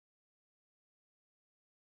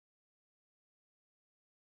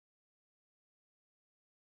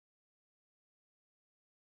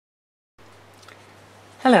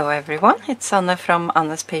Hello everyone, it's Anne from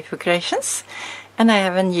Anne's Paper Creations, and I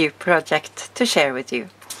have a new project to share with you.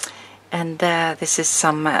 And this is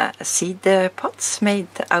some seed pots made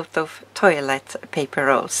out of toilet paper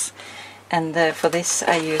rolls. And for this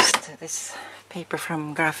I used this paper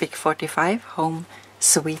from Graphic 45, Home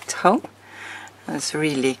Sweet Home. It's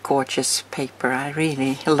really gorgeous paper. I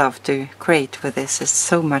really love to create with this. It's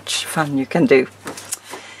so much fun you can do.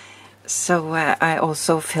 So I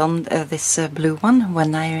also filmed this blue one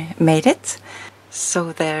when I made it.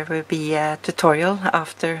 So there will be a tutorial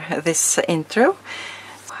after this intro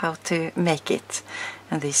how to make it.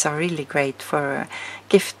 And these are really great for a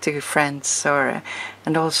gift to friends,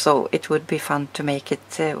 and also it would be fun to make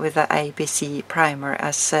it with the ABC primer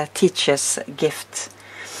as a teacher's gift.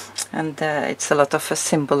 And it's a lot of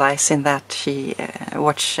symbolizing that she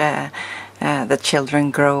watch the children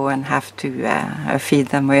grow and have to feed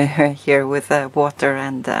them here with water,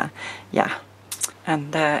 and yeah,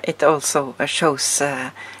 and it also shows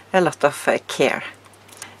a lot of care.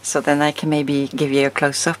 So then I can maybe give you a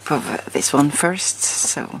close-up of this one first.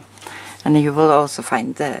 So, and you will also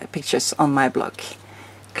find the pictures on my blog,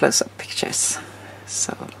 close-up pictures.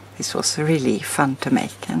 So this was really fun to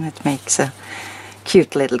make, and it makes a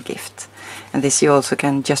cute little gift. And this you also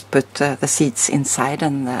can just put the seeds inside,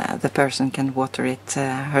 and the person can water it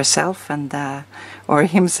herself and or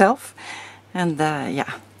himself, and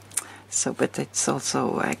yeah. So, but it's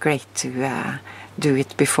also great to do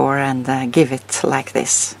it before and give it like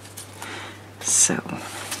this. So,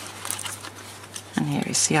 and here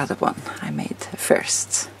is the other one I made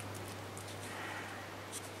first.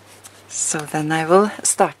 So then I will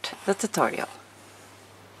start the tutorial.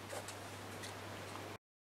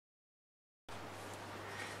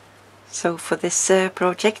 So for this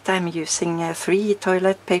project I'm using 3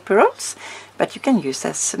 toilet paper rolls, but you can use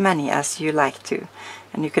as many as you like to.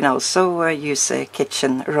 And you can also use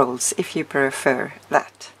kitchen rolls if you prefer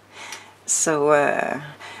that. So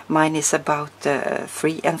mine is about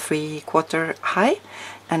 3 3/4 high,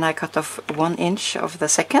 and I cut off 1 inch of the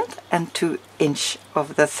second and 2 inch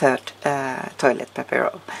of the third toilet paper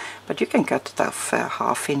roll. But you can cut it off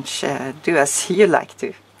 1/2 inch, do as you like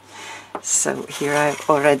to. So here I've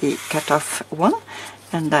already cut off 1,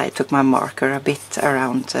 and I took my marker a bit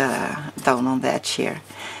around down on the edge here.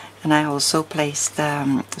 And I also placed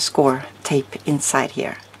score tape inside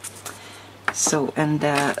here. So, and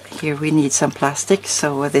here we need some plastic,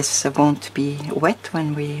 so this won't be wet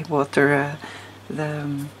when we water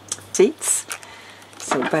the seeds.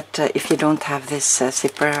 So, but if you don't have this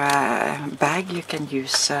zipper bag, you can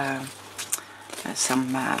use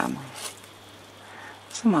some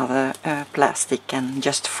other plastic and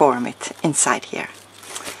just form it inside here.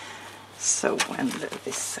 So, and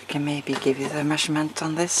this, I can maybe give you the measurement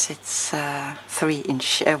on this. It's 3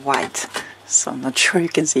 inch wide, so I'm not sure you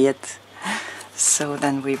can see it. So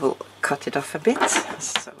then we will cut it off a bit.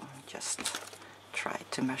 So just try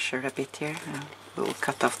to measure a bit here, and we'll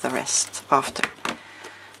cut off the rest after.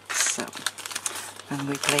 So then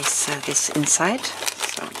we place this inside.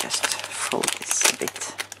 So just fold this a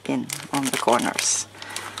bit in on the corners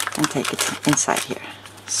and take it inside here.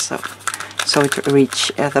 So it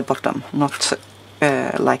reach the bottom, not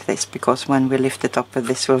like this, because when we lift it up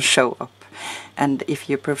this will show up. And if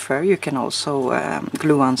you prefer, you can also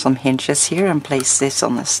glue on some hinges here and place this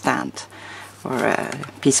on a stand or a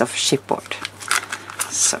piece of chipboard.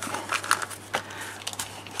 So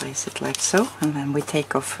place it like so, and then we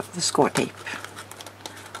take off the score tape.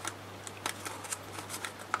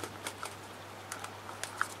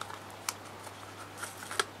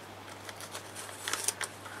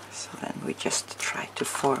 Then we just try to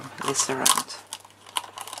form this around.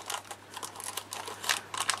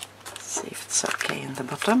 See if it's okay in the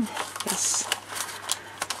bottom. Yes.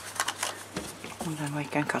 And then we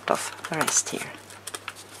can cut off the rest here.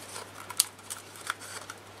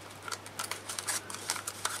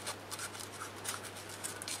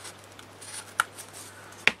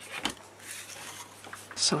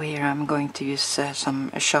 So here I'm going to use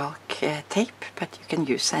some chalk tape, but you can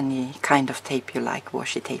use any kind of tape you like,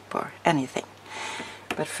 washi tape or anything.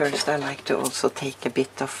 But first I like to also take a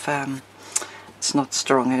bit of, it's not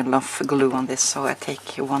strong enough glue on this, so I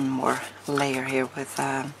take 1 more layer here with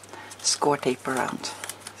score tape around.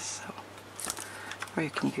 So, or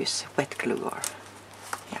you can use wet glue, or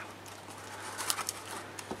yeah.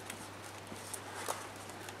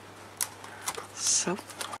 So.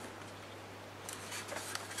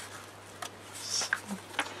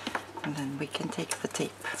 And then we can take the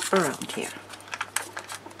tape around here.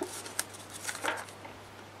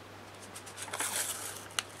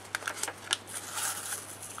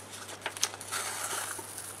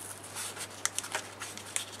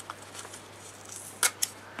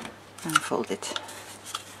 fold it.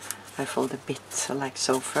 I fold a bit like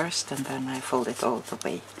so first, and then I fold it all the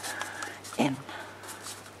way in.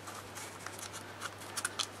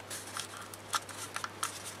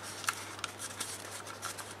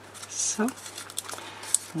 So,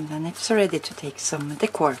 and then it's ready to take some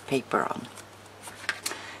decor paper on.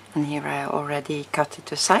 And here I already cut it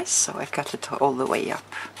to size, so I cut it all the way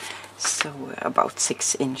up. So about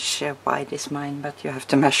 6 inch wide is mine, but you have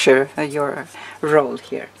to measure your roll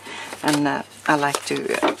here. And I like to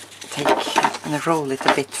take and roll it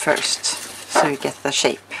a bit first, so you get the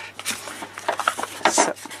shape.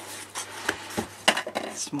 So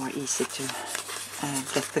it's more easy to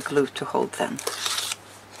get the glue to hold then.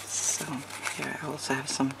 So here I also have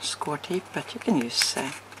some score tape, but you can use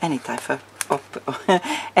any type of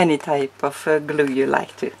any type of glue you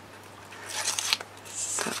like to.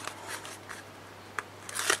 So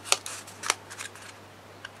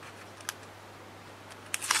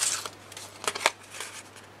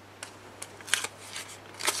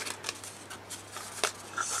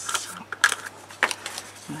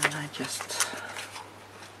and then I just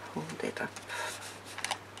hold it up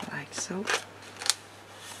like so.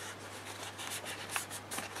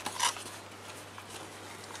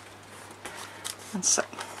 And so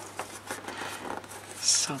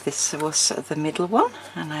this was the middle one,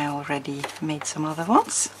 and I already made some other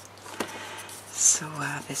ones. So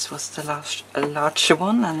this was the larger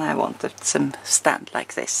one, and I wanted some stand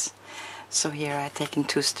like this. So here I've taken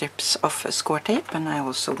 2 strips of score tape, and I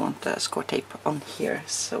also want the score tape on here,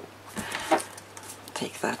 so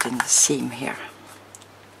take that in the seam here.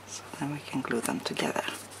 So then we can glue them together.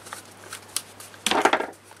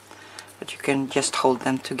 But you can just hold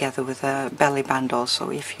them together with a belly band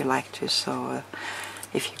also if you like to. So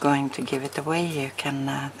if you're going to give it away, you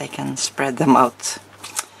can they can spread them out.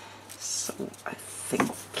 So I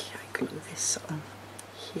think I glue this on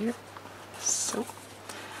here. So,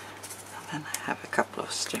 and then I have a couple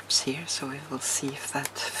of strips here, so we will see if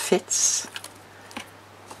that fits.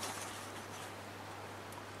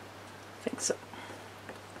 I think so.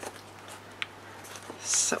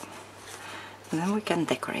 So. And then we can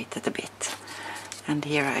decorate it a bit. And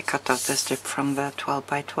here I cut out a strip from the 12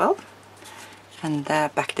 by 12 and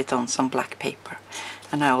backed it on some black paper.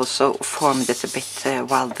 And I also formed it a bit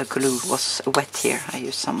while the glue was wet here. I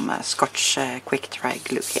used some Scotch quick dry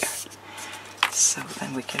glue here. So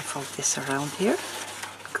then we can fold this around here,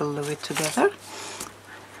 glue it together.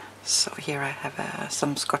 So here I have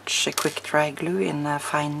some Scotch quick dry glue in a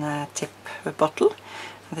fine tip bottle.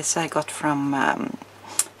 This I got from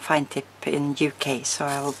Fine Tip in UK, so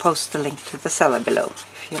I will post the link to the seller below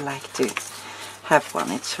if you like to have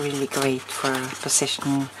one. It's really great for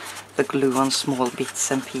positioning the glue on small bits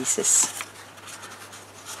and pieces.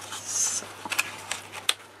 So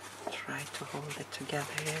try to hold it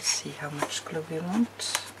together here, see how much glue we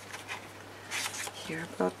want. Here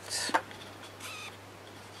about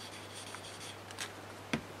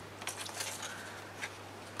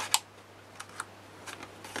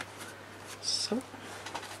so.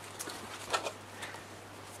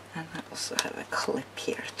 And I also have a clip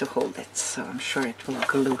here to hold it, so I'm sure it will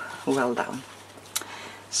glue well down.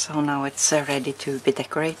 So now it's ready to be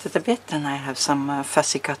decorated a bit, and I have some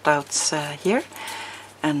fussy cutouts here,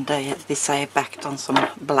 and this I backed on some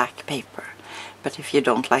black paper. But if you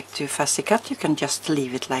don't like to fussy cut, you can just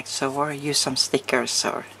leave it like so, or use some stickers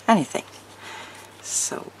or anything.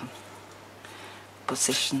 So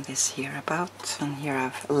position this here about, and here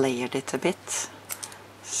I've layered it a bit.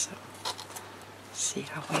 So see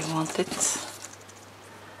how we want it.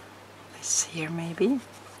 This here maybe.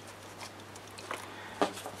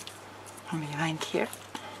 And behind here.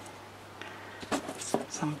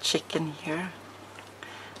 Some chicken here.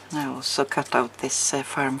 And I also cut out this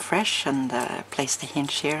farm fresh and place the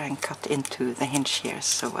hinge here and cut into the hinge here.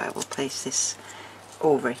 So I will place this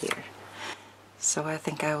over here. So I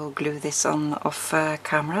think I will glue this on off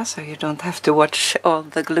camera, so you don't have to watch all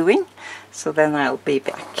the gluing. So then I'll be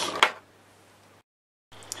back.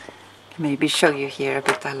 Maybe show you here a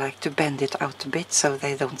bit. I like to bend it out a bit so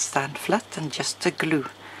they don't stand flat, and just glue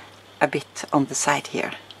a bit on the side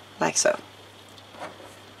here, like so.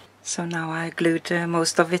 So now I glued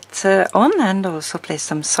most of it on, and also placed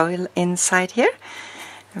some soil inside here.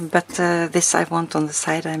 But this I want on the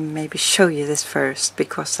side. I maybe show you this first,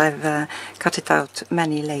 because I've cut it out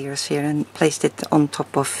many layers here and placed it on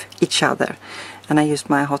top of each other. And I used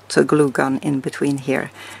my hot glue gun in between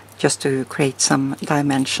here, just to create some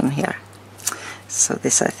dimension here. So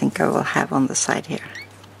this I think I will have on the side here.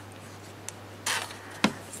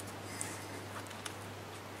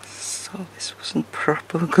 So this wasn't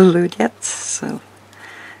properly glued yet, so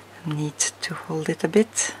I need to hold it a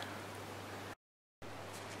bit.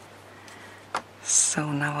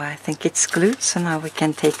 So now I think it's glued, so now we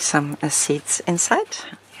can take some seeds inside.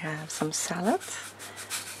 Here I have some salad.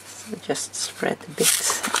 So just spread a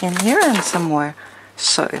bit in here and some more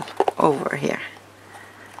soil over here.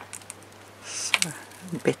 So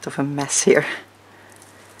a bit of a mess here.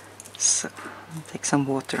 So take some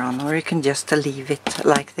water on, or you can just leave it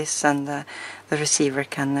like this and the receiver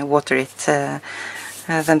can water it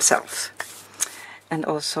themselves. And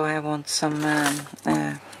also I want some,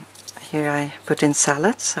 here I put in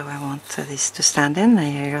salad, so I want this to stand in.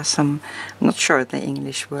 Here are some, I'm not sure the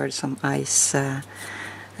English word, some ice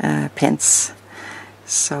pins.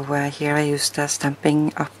 So here I used a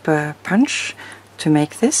Stampin' Up punch to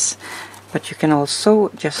make this, but you can also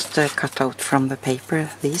just cut out from the paper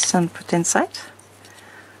these and put inside.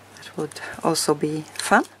 That would also be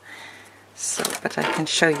fun. So, but I can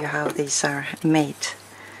show you how these are made.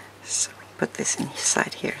 So we put this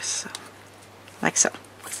inside here, so like so.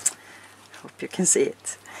 Hope you can see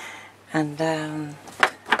it. And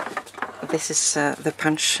this is the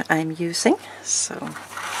punch I'm using, so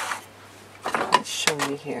I'll show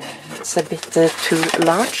you here. It's a bit too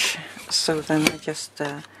large, so then I just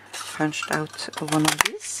punched out one of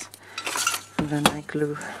these, and then I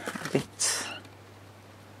glue a bit.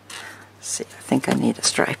 See, I think I need a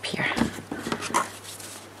stripe here.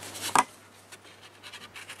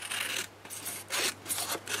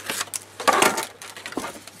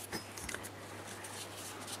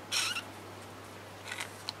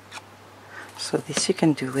 So this you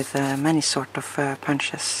can do with many sort of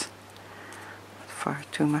punches. Far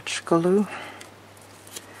too much glue.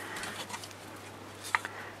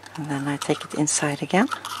 And then I take it inside again.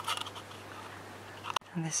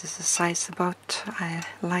 And this is the size about I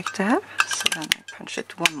like to have. So then I punch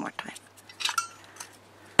it one more time.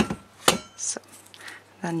 So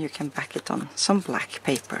then you can back it on some black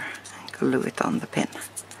paper and glue it on the pin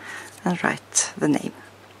and write the name.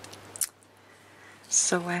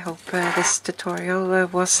 So I hope this tutorial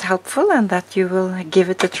was helpful and that you will give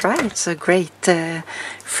it a try. It's a great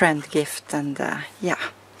friend gift, and yeah,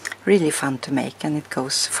 really fun to make, and it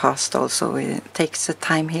goes fast also. It takes the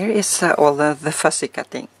time here is all the fussy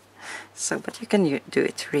cutting. So, but you can do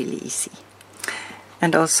it really easy.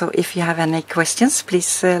 And also, if you have any questions,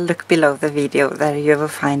 please look below the video. There you will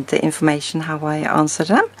find the information how I answer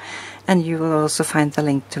them. And you will also find the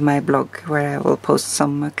link to my blog where I will post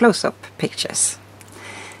some close-up pictures.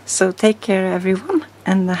 So take care everyone,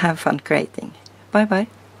 and have fun creating. Bye bye.